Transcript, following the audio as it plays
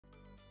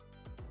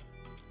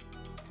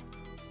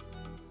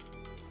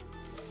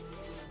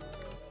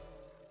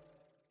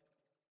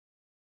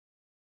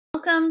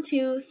Welcome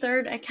to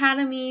Third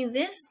Academy.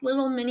 This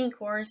little mini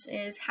course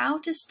is how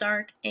to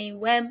start a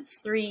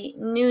Web3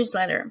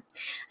 newsletter.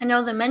 I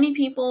know that many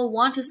people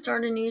want to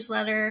start a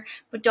newsletter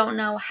but don't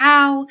know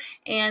how,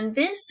 and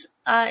this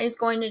is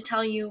going to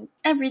tell you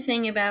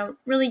everything about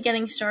really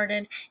getting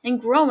started and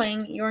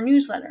growing your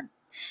newsletter.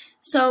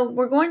 So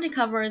we're going to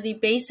cover the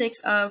basics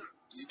of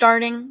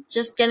starting,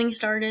 just getting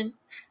started.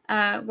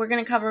 We're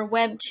going to cover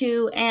Web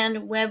 2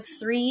 and Web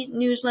 3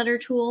 newsletter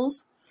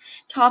tools,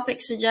 topic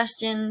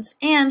suggestions,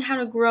 and how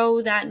to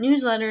grow that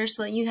newsletter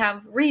so that you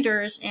have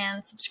readers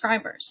and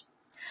subscribers.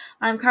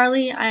 I'm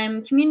Carly.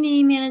 I'm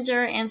Community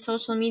Manager and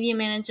Social Media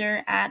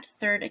Manager at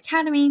Third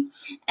Academy,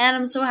 and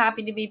I'm so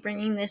happy to be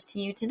bringing this to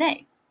you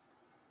today.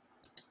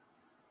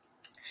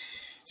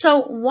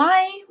 So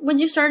why would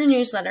you start a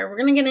newsletter? We're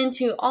going to get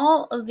into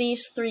all of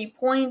these 3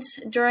 points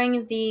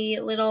during the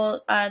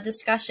little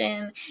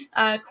discussion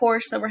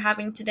course that we're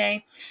having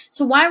today.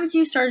 So why would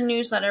you start a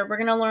newsletter? We're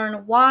going to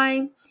learn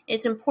why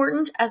it's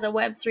important as a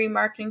Web3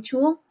 marketing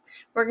tool.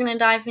 We're going to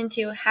dive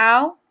into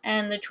how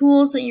and the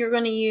tools that you're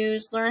going to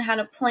use, learn how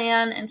to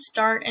plan and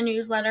start a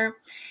newsletter.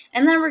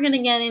 And then we're going to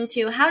get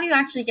into how do you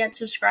actually get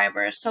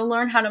subscribers. So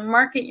learn how to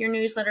market your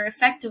newsletter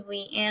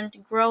effectively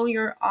and grow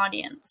your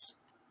audience.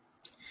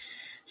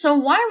 So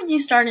why would you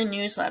start a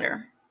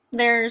newsletter?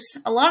 There's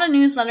a lot of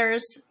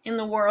newsletters in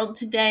the world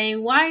today.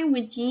 Why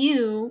would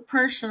you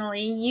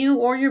personally, you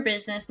or your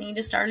business, need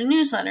to start a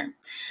newsletter?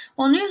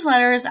 Well,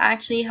 newsletters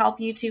actually help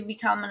you to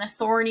become an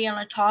authority on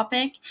a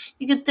topic.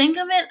 You could think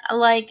of it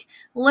like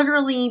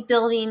literally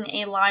building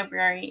a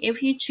library.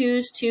 If you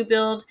choose to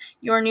build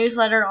your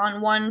newsletter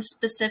on one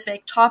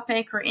specific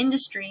topic or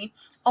industry,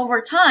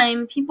 over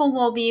time, people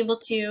will be able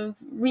to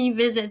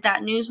revisit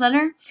that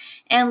newsletter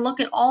and look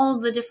at all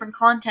of the different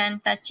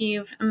content that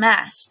you've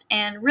amassed.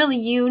 And really,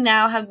 you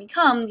now have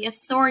become the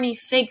authority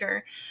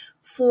figure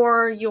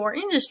for your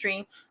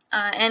industry.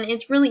 And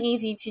it's really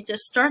easy to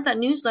just start that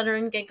newsletter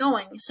and get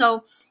going.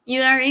 So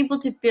you are able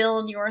to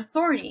build your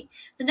authority.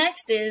 The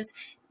next is,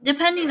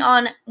 depending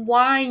on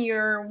why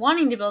you're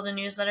wanting to build a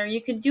newsletter,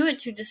 you could do it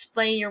to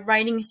display your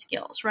writing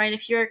skills, right?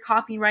 If you're a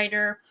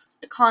copywriter,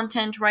 a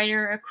content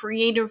writer, a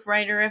creative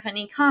writer of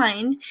any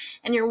kind,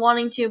 and you're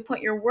wanting to put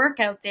your work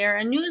out there,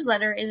 a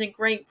newsletter is a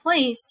great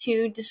place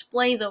to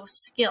display those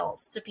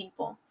skills to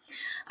people.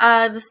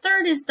 The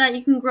third is that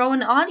you can grow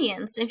an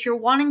audience. If you're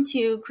wanting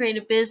to create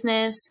a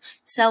business,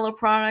 sell a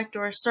product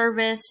or a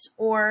service,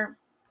 or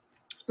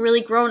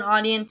really grow an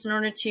audience in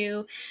order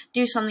to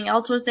do something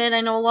else with it.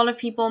 I know a lot of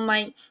people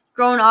might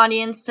grow an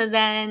audience to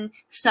then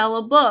sell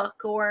a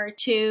book or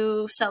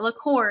to sell a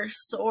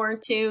course or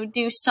to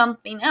do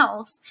something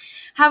else.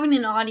 Having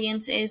an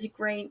audience is a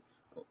great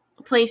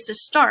place to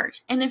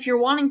start. And if you're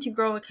wanting to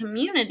grow a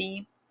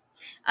community,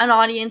 an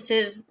audience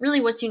is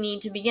really what you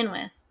need to begin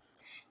with.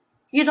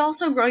 You could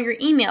also grow your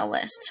email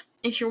list.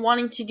 If you're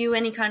wanting to do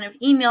any kind of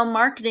email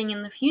marketing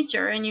in the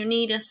future and you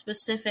need a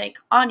specific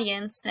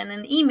audience and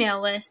an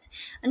email list,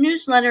 a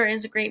newsletter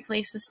is a great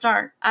place to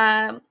start.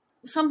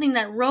 Something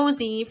that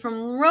Rosie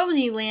from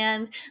Rosie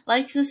Land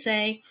likes to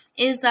say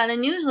is that a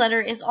newsletter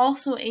is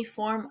also a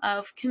form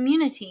of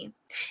community.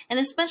 And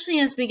especially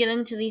as we get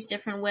into these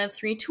different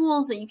Web3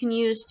 tools that you can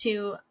use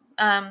to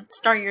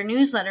start your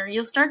newsletter,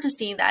 you'll start to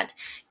see that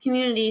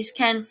communities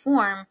can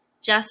form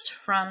just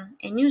from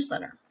a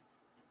newsletter.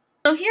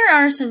 So here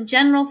are some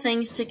general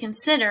things to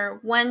consider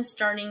when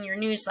starting your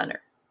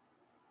newsletter.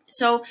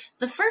 So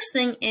the first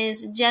thing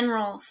is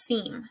general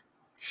theme.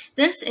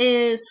 This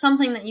is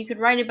something that you could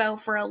write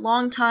about for a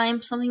long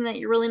time, something that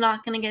you're really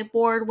not going to get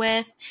bored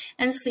with,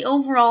 and it's the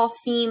overall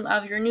theme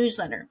of your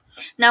newsletter.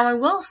 Now, I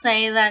will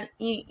say that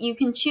you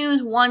can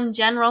choose one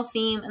general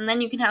theme, and then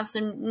you can have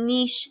some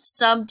niche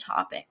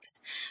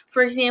subtopics.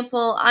 For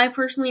example, I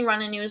personally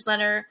run a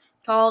newsletter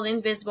called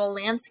Invisible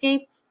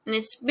Landscape, and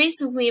it's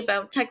basically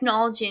about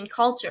technology and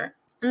culture.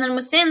 And then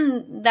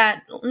within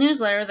that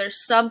newsletter,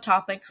 there's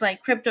subtopics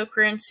like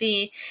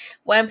cryptocurrency,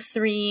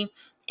 Web3,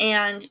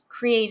 and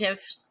creative,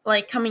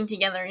 like coming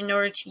together in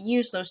order to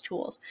use those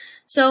tools.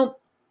 So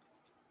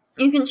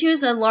you can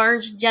choose a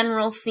large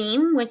general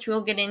theme, which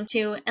we'll get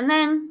into, and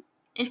then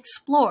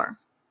explore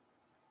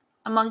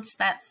amongst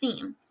that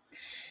theme.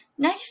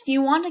 Next,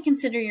 you want to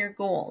consider your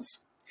goals.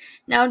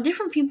 Now,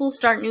 different people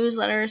start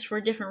newsletters for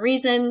different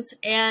reasons,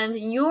 and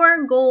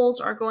your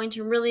goals are going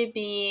to really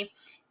be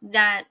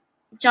that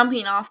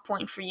jumping off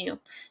point for you.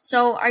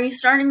 So are you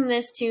starting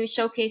this to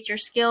showcase your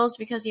skills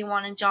because you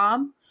want a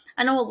job?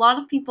 I know a lot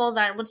of people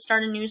that would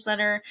start a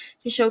newsletter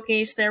to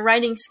showcase their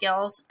writing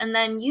skills and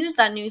then use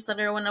that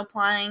newsletter when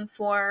applying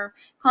for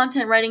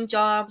content writing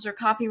jobs or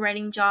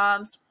copywriting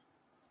jobs.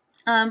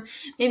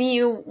 Maybe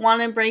you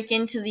want to break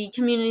into the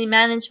community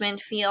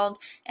management field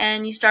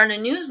and you start a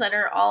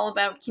newsletter all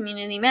about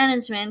community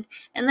management,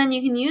 and then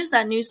you can use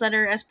that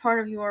newsletter as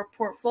part of your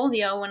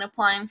portfolio when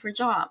applying for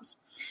jobs.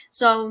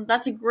 So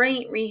that's a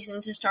great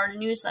reason to start a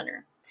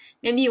newsletter.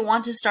 Maybe you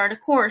want to start a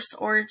course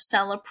or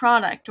sell a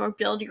product or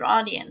build your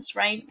audience,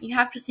 right? You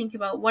have to think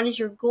about what is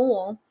your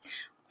goal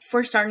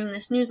for starting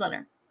this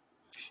newsletter.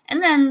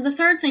 And then the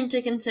third thing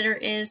to consider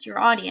is your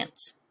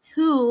audience.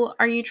 who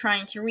are you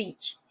trying to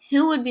reach?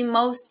 Who would be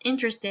most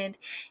interested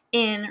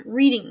in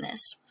reading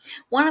this?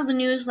 One of the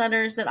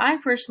newsletters that I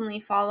personally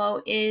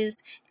follow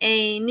is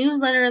a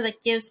newsletter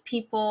that gives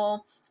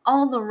people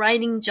all the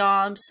writing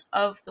jobs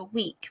of the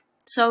week.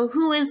 So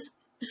who is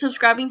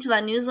subscribing to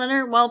that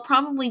newsletter? Well,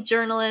 probably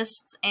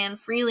journalists and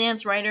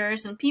freelance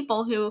writers and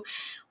people who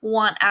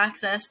want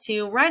access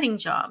to writing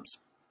jobs.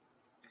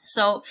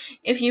 So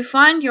if you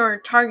find your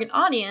target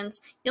audience,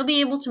 you'll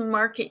be able to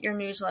market your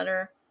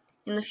newsletter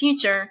in the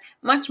future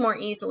much more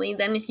easily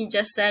than if you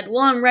just said,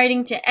 well, I'm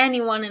writing to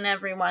anyone and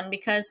everyone,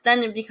 because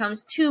then it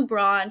becomes too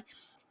broad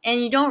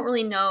and you don't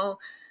really know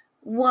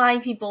why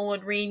people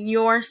would read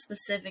your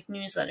specific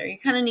newsletter. You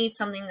kind of need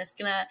something that's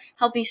going to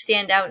help you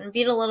stand out and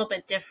be a little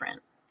bit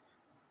different.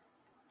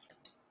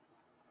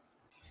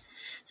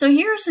 So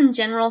here are some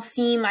general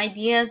theme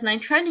ideas, and I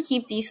tried to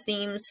keep these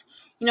themes,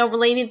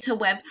 related to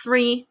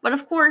Web3, but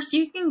of course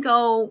you can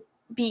go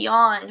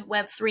beyond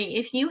Web3.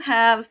 If you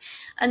have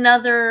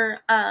another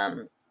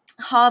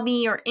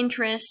hobby or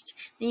interest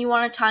that you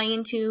want to tie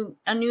into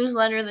a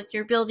newsletter that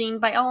you're building,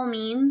 by all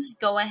means,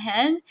 go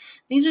ahead.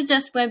 These are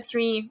just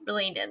Web3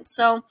 related.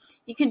 So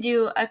you could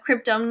do a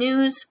crypto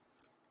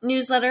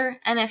newsletter,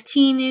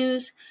 NFT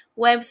news,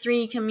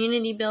 Web3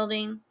 community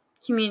building,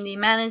 community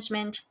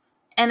management,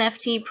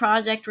 NFT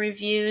project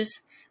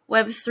reviews,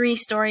 Web3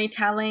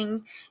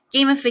 storytelling,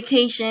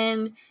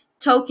 gamification,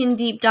 token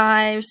deep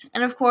dives,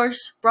 and of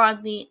course,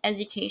 broadly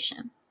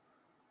education.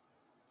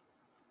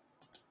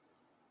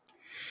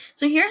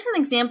 So here's an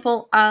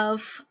example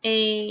of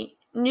a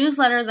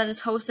newsletter that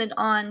is hosted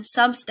on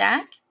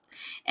Substack,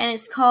 and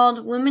it's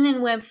called Women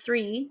in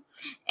Web3.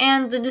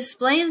 And the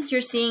display that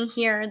you're seeing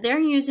here, they're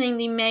using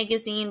the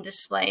magazine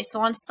display. So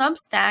on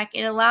Substack,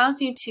 it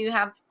allows you to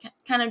have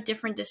kind of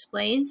different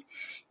displays.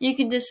 You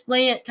can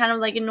display it kind of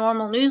like a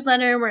normal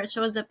newsletter where it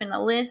shows up in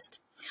a list,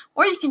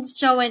 or you can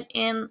show it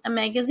in a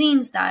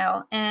magazine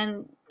style.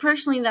 And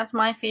personally, that's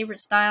my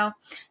favorite style.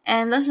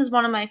 And this is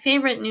one of my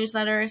favorite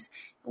newsletters,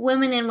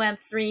 Women in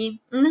Web3,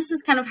 and this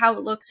is kind of how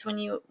it looks when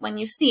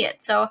you see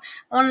it. So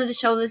I wanted to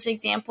show this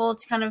example.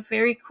 It's kind of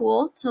very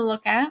cool to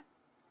look at.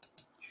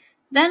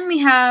 Then we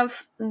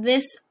have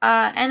this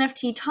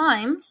NFT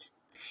Times,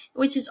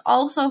 which is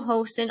also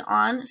hosted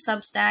on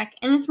Substack,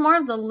 and it's more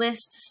of the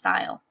list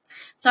style.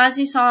 So as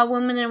you saw,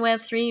 Women in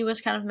Web3 was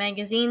kind of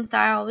magazine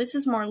style. This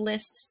is more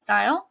list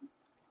style,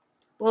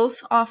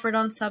 both offered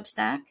on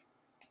Substack.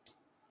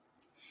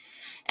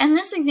 And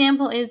this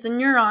example is the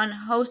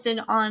Neuron,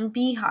 hosted on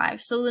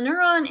Beehive. So the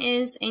Neuron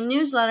is a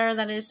newsletter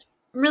that is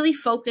really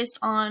focused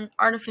on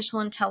artificial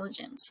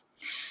intelligence.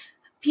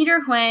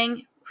 Peter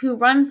Huang, who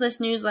runs this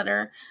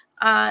newsletter,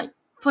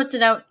 puts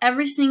it out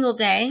every single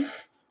day,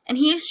 and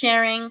he is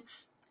sharing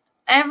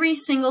every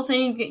single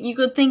thing you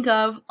could think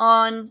of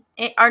on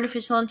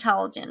artificial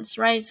intelligence,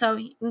 right? So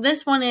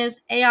this one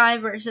is AI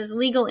versus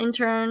legal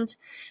interns.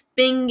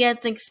 Bing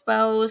gets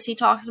exposed. He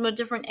talks about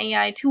different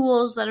AI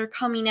tools that are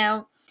coming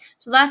out.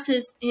 So that's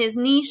his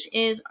niche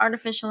is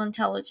artificial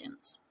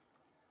intelligence.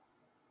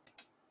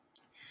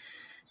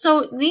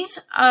 So these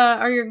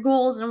are your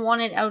goals and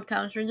wanted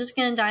outcomes. We're just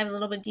going to dive a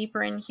little bit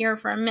deeper in here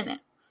for a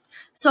minute.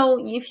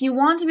 So if you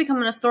want to become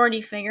an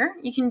authority figure,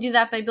 you can do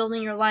that by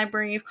building your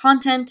library of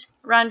content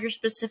around your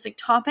specific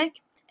topic.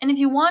 And if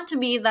you want to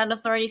be that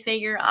authority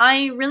figure,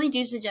 I really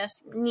do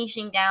suggest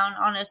niching down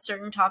on a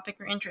certain topic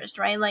or interest,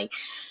 right? Like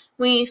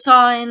we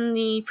saw in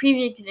the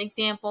previous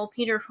example,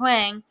 Peter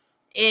Huang,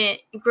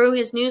 it grew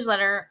his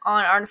newsletter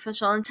on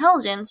artificial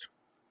intelligence,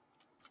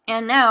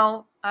 and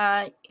now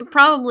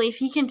probably if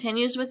he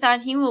continues with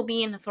that, he will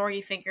be an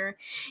authority figure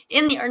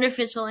in the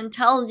artificial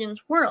intelligence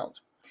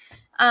world.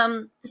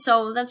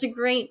 So that's a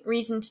great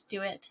reason to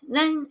do it.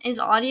 Then is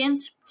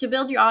audience, to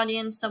build your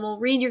audience that will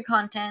read your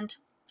content,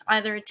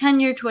 either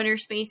attend your Twitter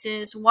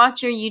spaces,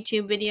 watch your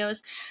YouTube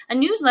videos. A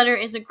newsletter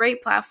is a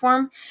great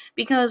platform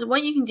because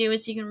what you can do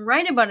is you can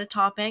write about a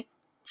topic,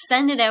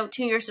 send it out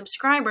to your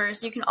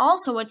subscribers. You can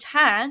also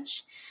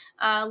attach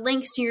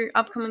links to your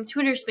upcoming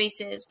Twitter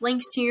spaces,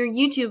 links to your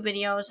YouTube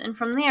videos, and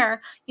from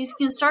there, you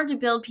can start to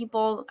build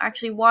people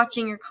actually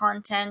watching your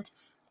content,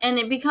 and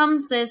it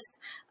becomes this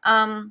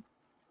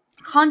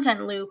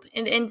content loop,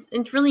 and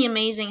it's really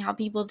amazing how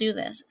people do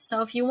this.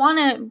 So if you want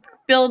to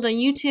build a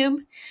YouTube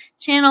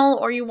channel,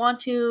 or you want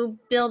to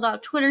build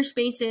out Twitter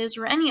spaces,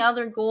 or any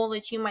other goal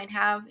that you might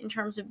have in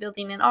terms of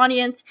building an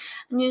audience,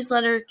 a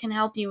newsletter can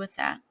help you with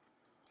that.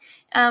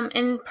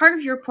 And part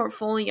of your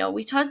portfolio,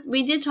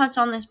 we did touch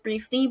on this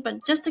briefly,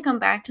 but just to come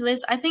back to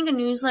this, I think a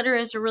newsletter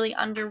is a really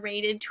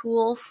underrated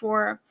tool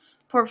for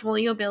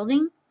portfolio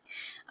building,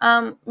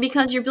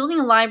 because you're building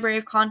a library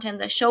of content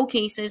that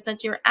showcases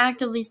that you're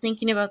actively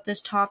thinking about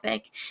this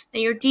topic,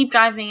 that you're deep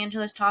diving into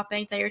this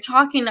topic, that you're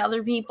talking to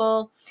other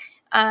people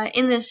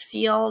in this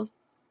field,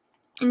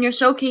 and you're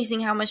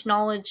showcasing how much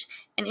knowledge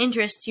and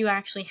interest you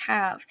actually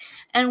have.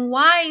 And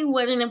why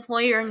would an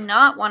employer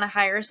not want to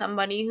hire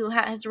somebody who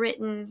has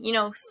written,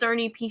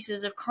 30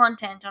 pieces of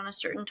content on a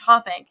certain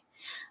topic,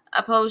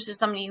 opposed to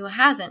somebody who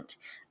hasn't?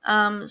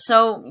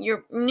 So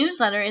your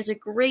newsletter is a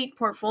great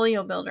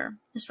portfolio builder,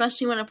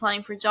 especially when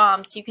applying for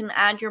jobs. You can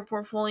add your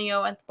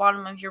portfolio at the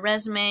bottom of your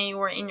resume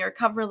or in your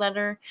cover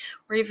letter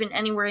or even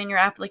anywhere in your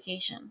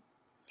application.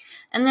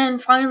 And then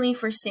finally,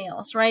 for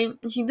sales, right?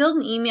 If you build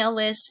an email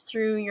list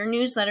through your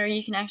newsletter,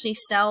 you can actually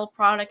sell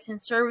products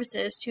and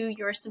services to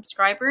your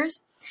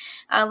subscribers.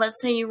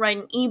 Let's say you write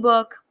an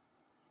ebook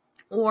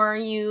or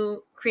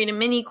you create a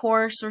mini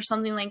course or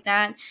something like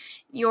that.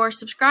 Your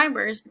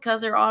subscribers,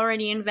 because they're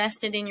already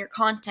invested in your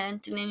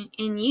content and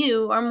in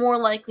you, are more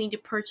likely to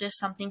purchase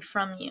something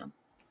from you.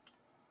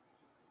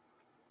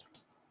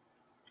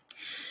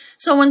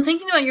 So when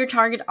thinking about your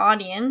target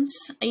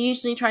audience, I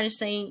usually try to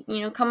say,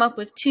 come up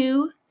with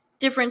 2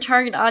 different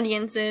target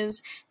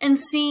audiences and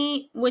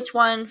see which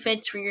one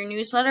fits for your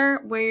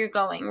newsletter, where you're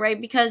going,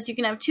 right? Because you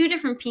can have 2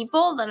 different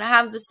people that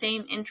have the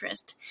same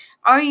interest.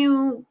 Are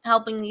you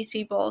helping these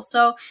people?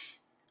 So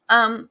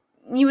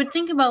you would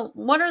think about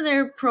what are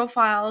their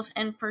profiles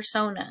and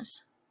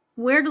personas?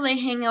 Where do they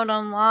hang out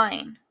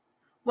online?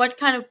 What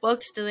kind of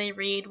books do they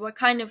read? What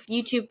kind of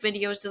YouTube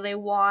videos do they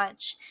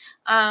watch?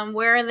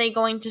 Where are they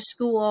going to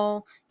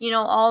school?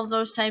 All of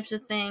those types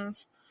of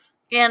things.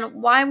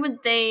 And why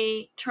would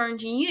they turn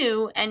to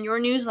you and your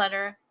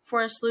newsletter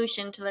for a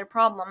solution to their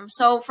problem?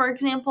 So, for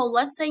example,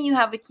 let's say you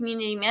have a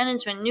community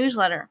management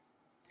newsletter.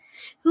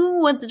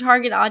 Who would the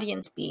target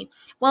audience be?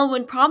 Well, it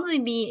would probably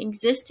be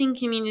existing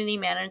community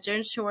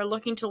managers who are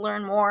looking to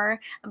learn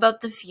more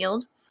about the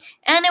field.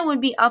 And it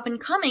would be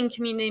up-and-coming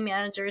community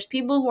managers,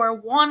 people who are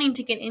wanting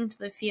to get into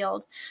the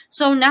field.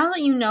 So now that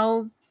you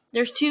know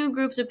there's 2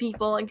 groups of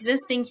people,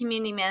 existing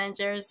community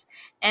managers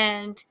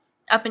and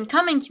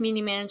up-and-coming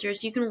community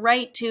managers, you can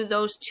write to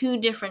those 2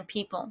 different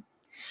people.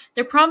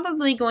 They're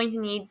probably going to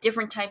need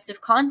different types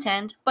of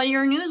content, but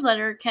your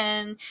newsletter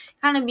can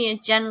kind of be a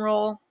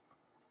general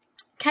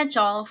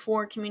catch-all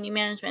for community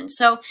management.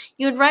 So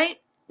you would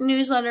write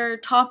newsletter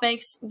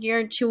topics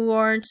geared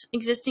towards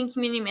existing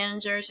community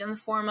managers in the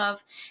form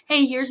of,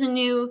 hey, here's a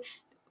new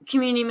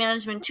community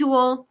management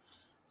tool.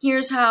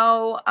 Here's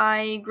how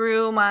I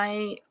grew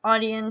my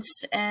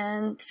audience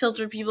and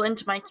filtered people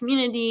into my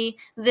community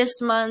this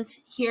month.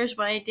 Here's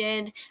what I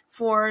did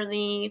for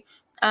the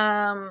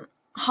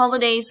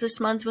holidays this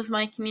month with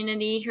my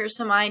community. Here's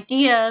some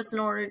ideas in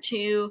order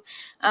to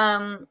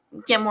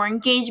get more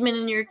engagement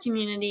in your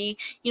community,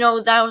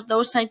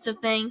 those types of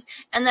things.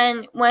 And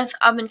then with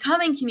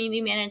up-and-coming community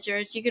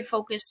managers, you could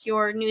focus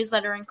your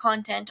newsletter and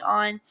content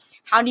on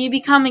how do you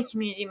become a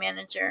community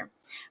manager?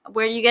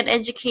 Where do you get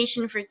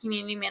education for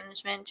community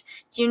management?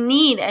 Do you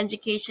need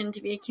education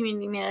to be a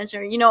community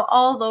manager?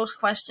 All those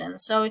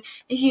questions. So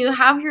if you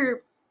have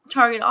your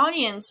target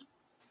audience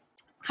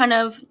kind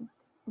of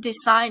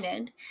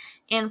decided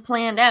and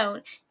planned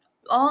out,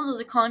 all of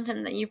the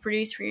content that you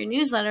produce for your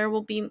newsletter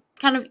will be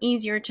kind of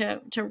easier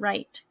to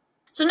write.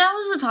 So now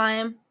is the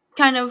time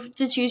kind of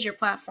to choose your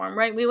platform,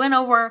 right? We went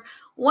over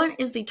what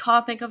is the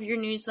topic of your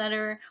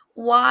newsletter,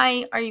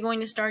 why are you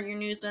going to start your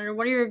newsletter,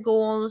 what are your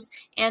goals,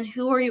 and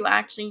who are you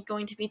actually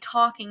going to be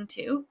talking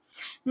to.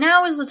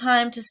 Now is the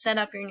time to set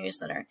up your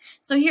newsletter.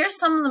 So here's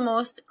some of the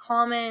most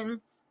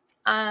common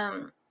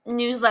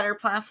newsletter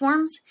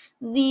platforms.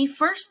 The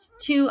first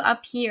 2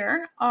 up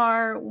here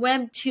are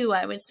Web2,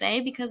 I would say,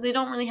 because they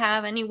don't really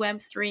have any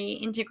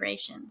Web3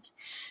 integrations.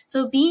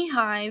 So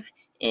Beehive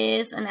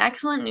is an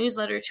excellent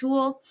newsletter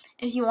tool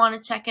if you want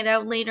to check it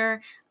out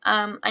later.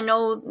 I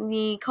know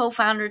the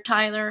co-founder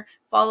Tyler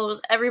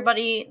follows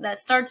everybody that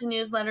starts a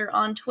newsletter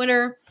on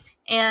Twitter,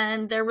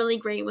 and they're really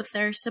great with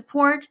their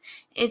support.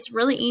 It's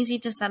really easy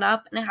to set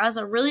up, and it has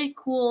a really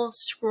cool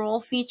scroll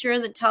feature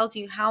that tells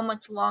you how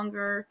much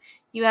longer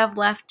you have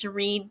left to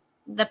read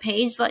the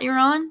page that you're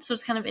on, so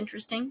it's kind of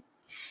interesting.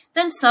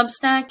 Then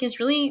Substack is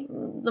really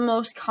the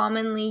most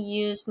commonly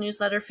used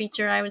newsletter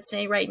feature, I would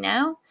say, right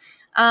now.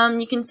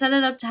 You can set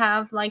it up to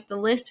have like the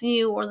list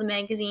view or the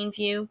magazine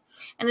view,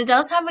 and it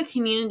does have a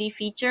community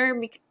feature.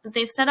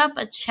 They've set up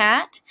a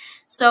chat,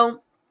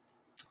 so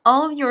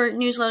all of your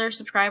newsletter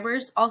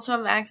subscribers also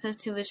have access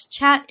to this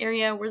chat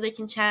area where they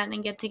can chat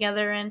and get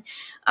together, and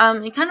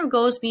it kind of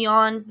goes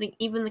beyond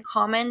even the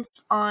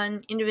comments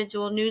on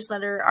individual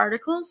newsletter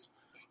articles.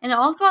 And it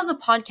also has a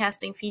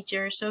podcasting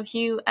feature, so if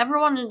you ever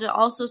wanted to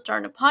also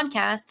start a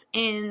podcast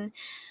in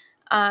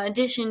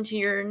addition to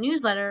your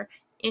newsletter,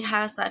 it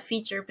has that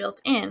feature built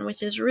in,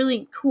 which is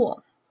really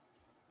cool.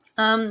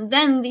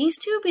 Then these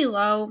 2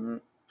 below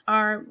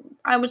are,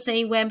 I would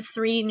say,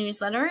 Web3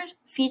 newsletter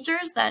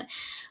features that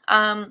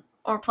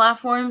or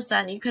platforms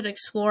that you could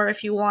explore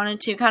if you wanted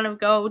to kind of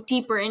go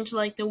deeper into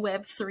like the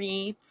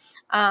Web3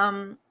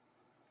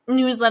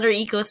 newsletter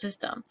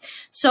ecosystem.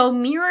 So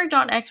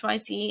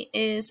Mirror.xyz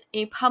is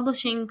a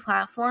publishing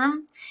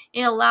platform.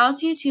 It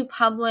allows you to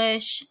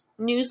publish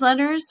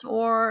newsletters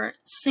or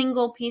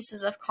single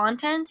pieces of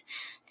content,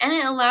 and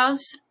it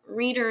allows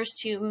readers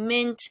to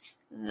mint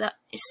the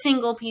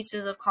single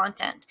pieces of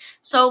content.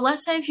 So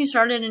let's say if you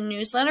started a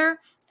newsletter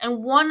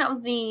and one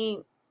of the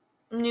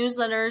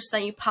newsletters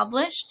that you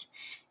published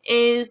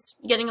is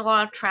getting a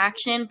lot of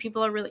traction,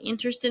 people are really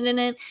interested in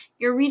it,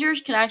 your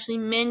readers could actually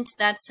mint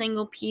that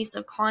single piece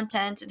of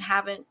content and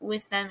have it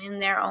with them in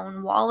their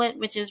own wallet,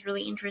 which is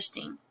really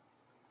interesting.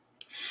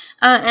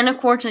 And of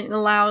course, it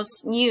allows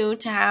you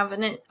to have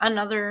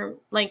another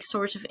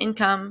source of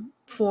income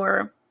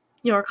for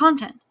your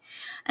content.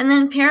 And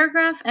then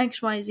paragraph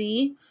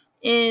XYZ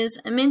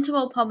is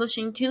mintable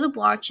publishing to the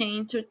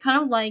blockchain, so it's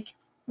kind of like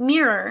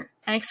Mirror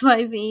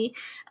XYZ.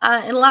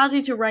 It allows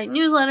you to write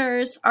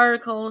newsletters,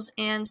 articles,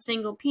 and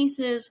single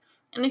pieces.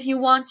 And if you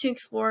want to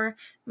explore,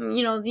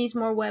 these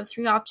more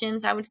Web3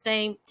 options, I would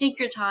say take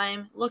your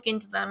time, look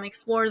into them,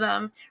 explore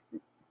them,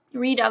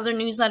 read other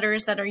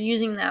newsletters that are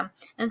using them,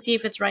 and see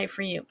if it's right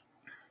for you.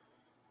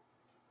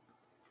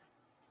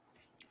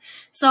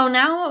 So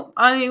now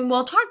I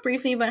will talk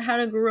briefly about how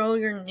to grow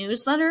your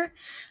newsletter.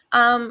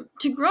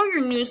 To grow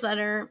your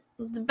newsletter,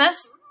 the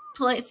best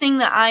thing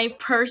that I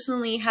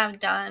personally have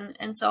done,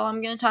 and so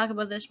I'm going to talk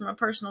about this from a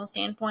personal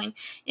standpoint,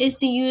 is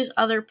to use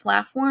other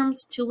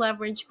platforms to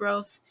leverage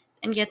growth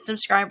and get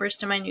subscribers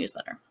to my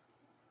newsletter.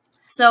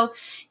 So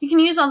you can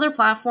use other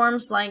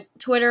platforms like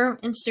Twitter,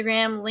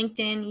 Instagram,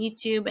 LinkedIn,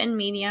 YouTube, and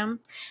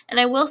Medium.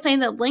 And I will say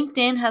that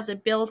LinkedIn has a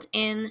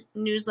built-in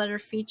newsletter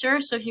feature.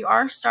 So if you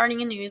are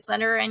starting a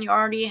newsletter and you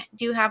already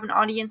do have an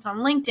audience on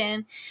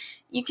LinkedIn,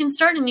 you can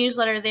start a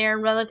newsletter there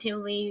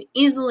relatively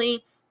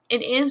easily.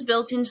 It is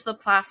built into the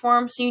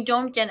platform, so you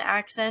don't get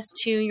access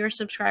to your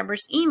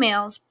subscribers'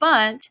 emails.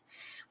 But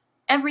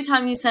every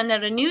time you send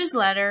out a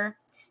newsletter,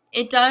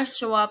 it does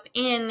show up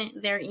in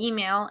their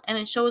email, and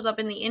it shows up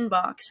in the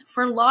inbox.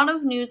 For a lot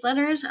of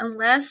newsletters,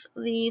 unless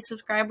the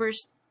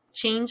subscribers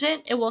change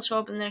it, it will show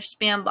up in their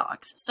spam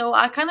box. So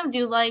I kind of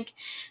do like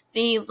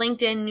the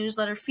LinkedIn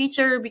newsletter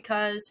feature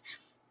because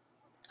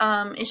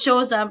it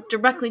shows up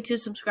directly to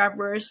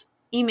subscribers'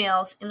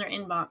 emails in their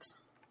inbox.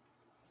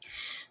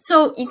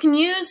 So you can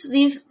use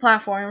these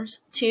platforms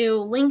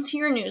to link to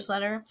your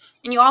newsletter,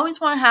 and you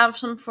always want to have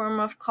some form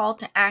of call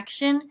to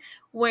action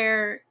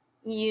where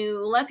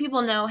you let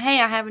people know,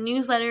 hey, I have a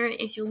newsletter.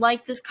 If you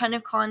like this kind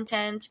of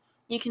content,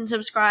 you can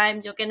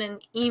subscribe. You'll get an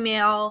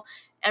email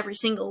every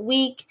single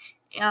week,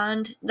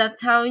 and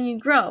that's how you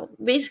grow.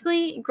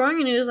 Basically,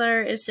 growing a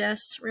newsletter is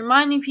just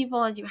reminding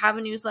people that you have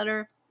a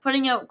newsletter,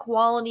 putting out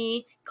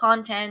quality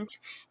content,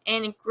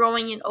 and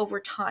growing it over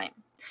time.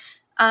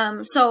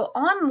 So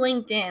on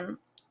LinkedIn,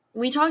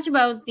 we talked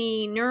about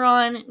the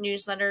Neuron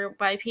newsletter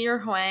by Peter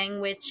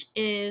Huang, which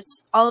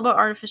is all about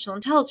artificial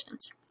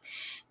intelligence.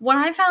 What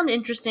I found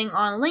interesting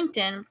on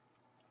LinkedIn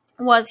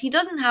was he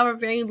doesn't have a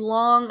very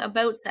long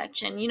about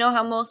section. You know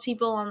how most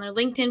people on their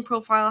LinkedIn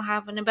profile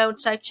have an about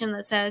section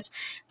that says,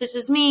 this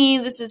is me,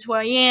 this is who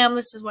I am,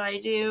 this is what I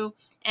do,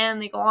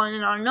 and they go on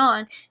and on and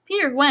on.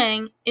 Peter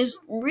Huang is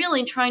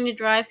really trying to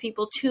drive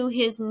people to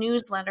his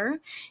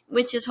newsletter,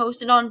 which is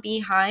hosted on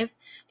Beehive,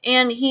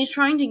 and he's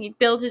trying to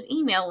build his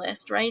email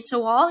list, right?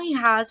 So all he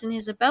has in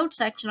his about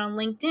section on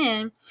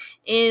LinkedIn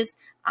is,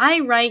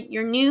 I write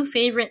your new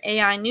favorite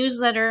AI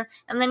newsletter,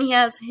 and then he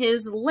has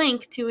his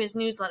link to his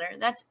newsletter.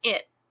 That's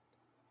it.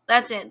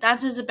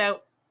 That's his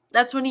about.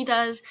 That's what he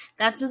does.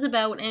 That's his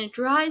about, and it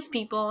drives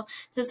people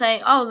to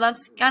say, oh,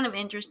 that's kind of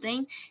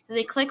interesting. And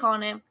they click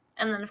on it,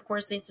 and then, of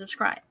course, they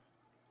subscribe.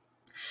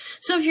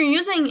 So if you're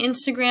using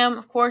Instagram,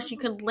 of course, you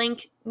could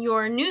link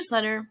your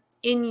newsletter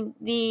in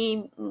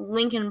the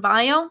link in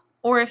bio,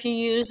 or if you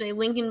use a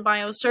link in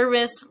bio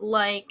service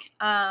like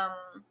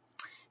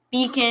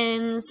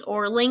Beacons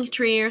or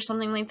Linktree or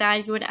something like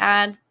that, you would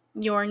add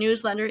your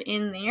newsletter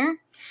in there.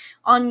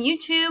 On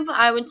YouTube,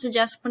 I would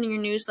suggest putting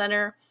your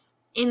newsletter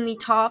in the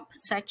top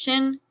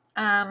section.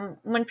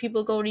 When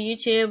people go to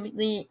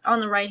YouTube, on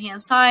the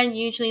right-hand side,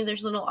 usually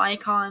there's little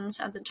icons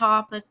at the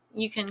top that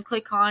you can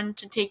click on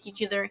to take you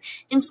to their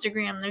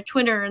Instagram, their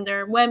Twitter, and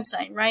their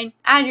website, right?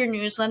 Add your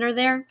newsletter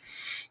there.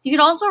 You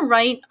could also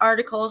write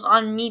articles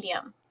on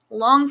Medium,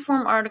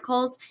 long-form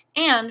articles,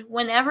 and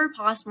whenever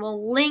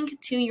possible, link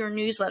to your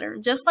newsletter,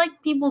 just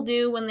like people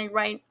do when they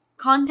write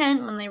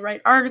content, when they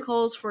write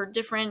articles for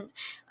different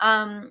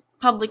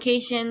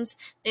publications,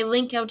 they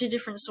link out to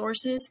different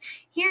sources.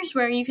 Here's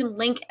where you can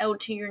link out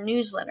to your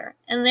newsletter,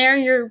 and there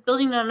you're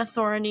building an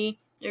authority,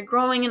 you're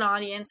growing an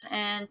audience,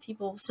 and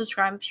people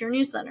subscribe to your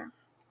newsletter.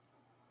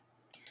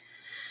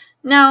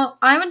 Now,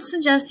 I would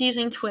suggest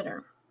using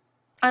Twitter.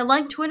 I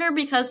like Twitter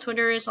because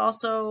Twitter is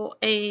also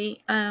a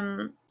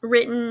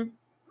written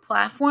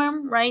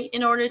platform, right?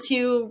 In order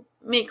to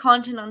make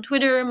content on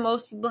Twitter,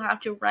 most people have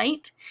to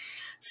write.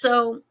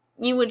 So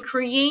you would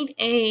create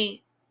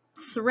a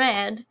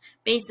thread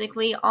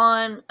basically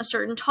on a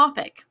certain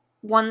topic,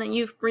 one that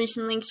you've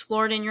recently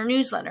explored in your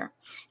newsletter.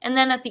 And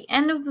then at the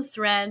end of the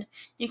thread,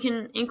 you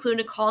can include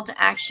a call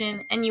to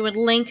action, and you would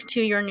link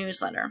to your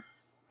newsletter.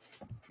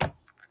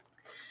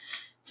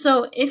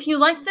 So if you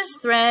like this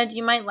thread,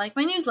 you might like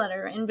my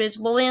newsletter,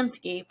 Invisible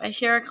Landscape. I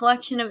share a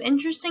collection of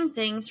interesting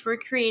things for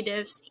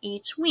creatives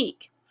each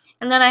week.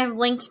 And then I've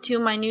linked to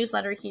my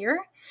newsletter here.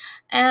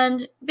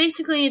 And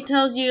basically, it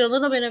tells you a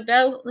little bit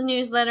about the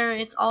newsletter.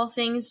 It's all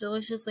things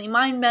deliciously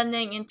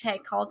mind-bending and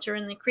tech culture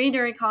and the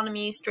creator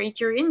economy straight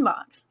to your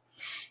inbox.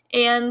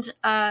 And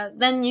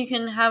then you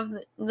can have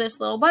this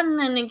little button,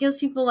 and it gives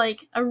people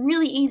like a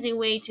really easy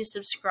way to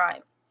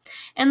subscribe.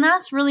 And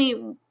that's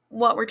really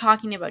what we're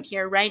talking about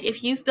here, right?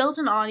 If you've built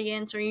an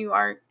audience, or you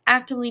are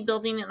actively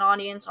building an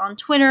audience on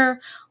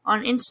Twitter,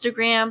 on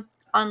Instagram,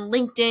 on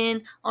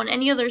LinkedIn, on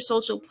any other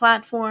social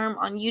platform,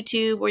 on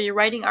YouTube, or you're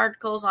writing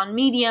articles on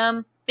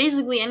Medium,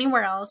 basically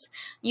anywhere else,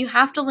 you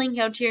have to link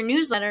out to your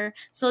newsletter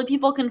so that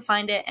people can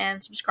find it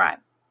and subscribe.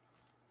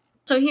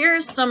 So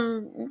here's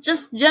some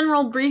just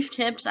general brief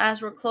tips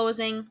as we're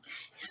closing.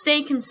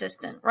 Stay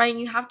consistent, right?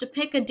 You have to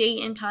pick a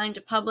date and time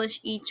to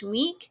publish each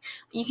week.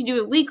 You can do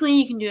it weekly,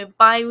 you can do it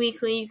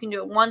bi-weekly, you can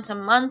do it once a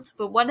month,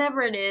 but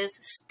whatever it is,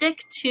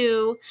 stick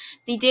to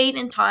the date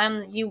and time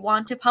that you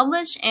want to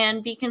publish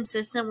and be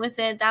consistent with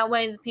it. That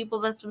way the people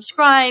that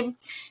subscribe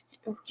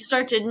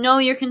start to know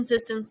your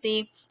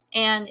consistency,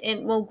 and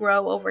it will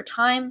grow over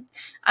time.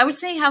 I would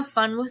say have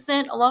fun with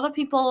it. A lot of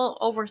people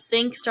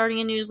overthink starting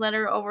a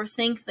newsletter,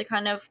 overthink the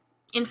kind of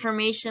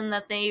information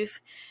that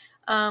they've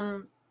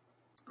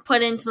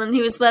put into the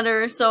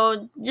newsletter.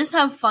 So just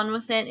have fun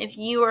with it. If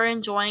you are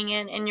enjoying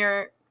it and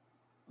you're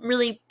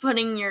really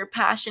putting your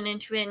passion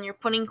into it and you're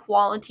putting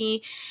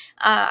quality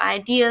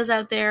ideas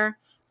out there,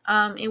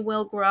 it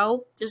will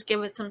grow. Just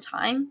give it some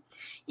time.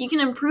 You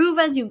can improve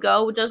as you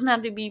go. It doesn't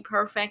have to be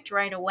perfect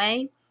right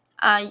away.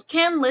 You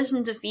can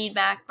listen to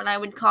feedback, but I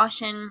would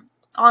caution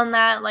on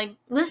that. Like,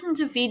 listen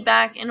to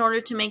feedback in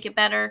order to make it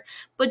better,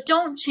 but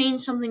don't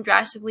change something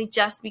drastically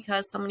just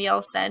because somebody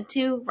else said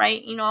to,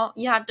 right? You know,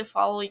 you have to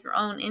follow your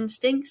own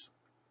instincts.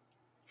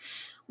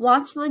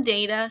 Watch the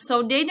data.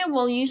 So data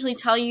will usually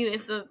tell you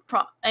if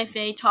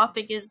a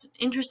topic is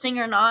interesting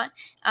or not.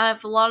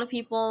 If a lot of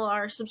people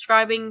are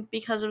subscribing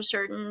because of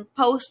certain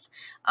posts,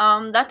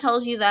 that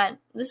tells you that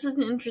this is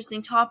an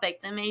interesting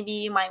topic that maybe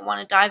you might want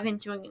to dive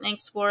into and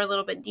explore a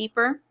little bit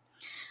deeper.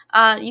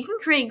 You can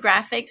create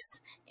graphics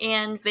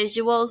and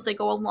visuals that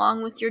go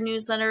along with your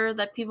newsletter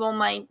that people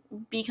might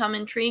become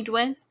intrigued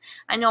with.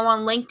 I know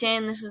on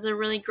LinkedIn, this is a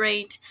really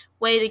great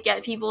way to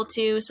get people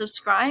to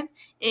subscribe,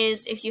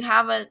 is if you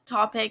have a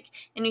topic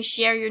and you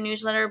share your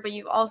newsletter, but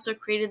you've also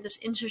created this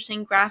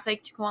interesting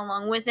graphic to go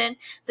along with it,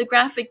 the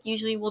graphic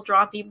usually will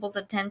draw people's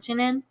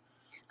attention in.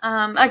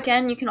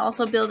 Again, you can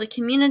also build a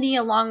community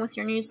along with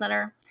your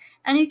newsletter,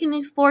 and you can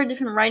explore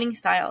different writing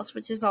styles,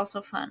 which is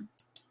also fun.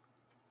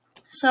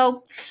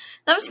 So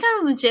that was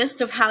kind of the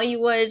gist of how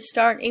you would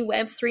start a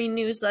Web3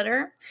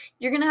 newsletter.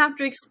 You're going to have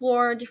to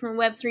explore different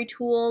Web3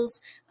 tools,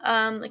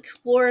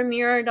 explore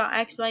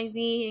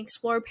mirror.xyz,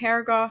 explore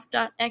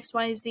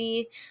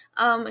paragraph.xyz,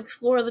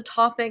 explore the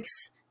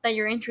topics that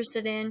you're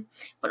interested in.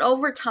 But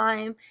over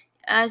time,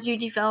 as you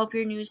develop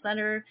your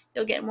newsletter,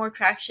 you'll get more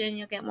traction,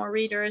 you'll get more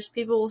readers,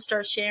 people will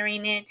start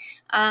sharing it.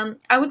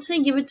 I would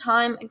say give it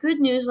time. A good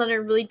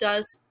newsletter really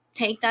does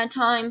take that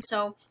time.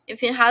 So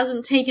if it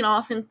hasn't taken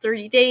off in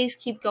 30 days,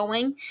 keep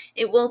going.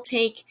 It will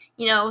take,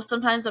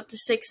 sometimes up to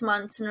 6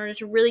 months in order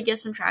to really get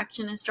some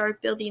traction and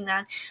start building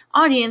that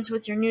audience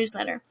with your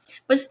newsletter.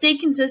 But stay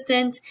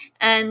consistent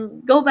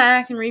and go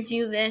back and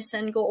review this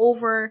and go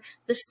over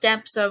the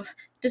steps of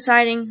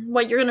deciding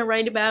what you're going to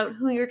write about,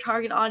 who your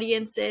target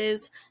audience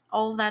is,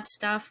 all of that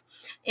stuff.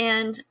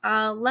 And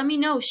let me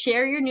know.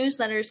 Share your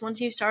newsletters once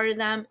you've started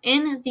them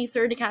in the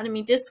Third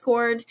Academy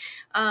Discord.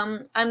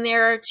 I'm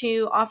there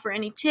to offer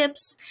any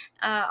tips,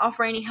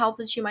 offer any help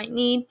that you might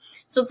need.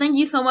 So thank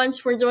you so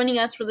much for joining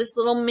us for this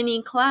little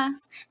mini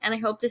class, and I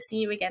hope to see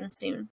you again soon.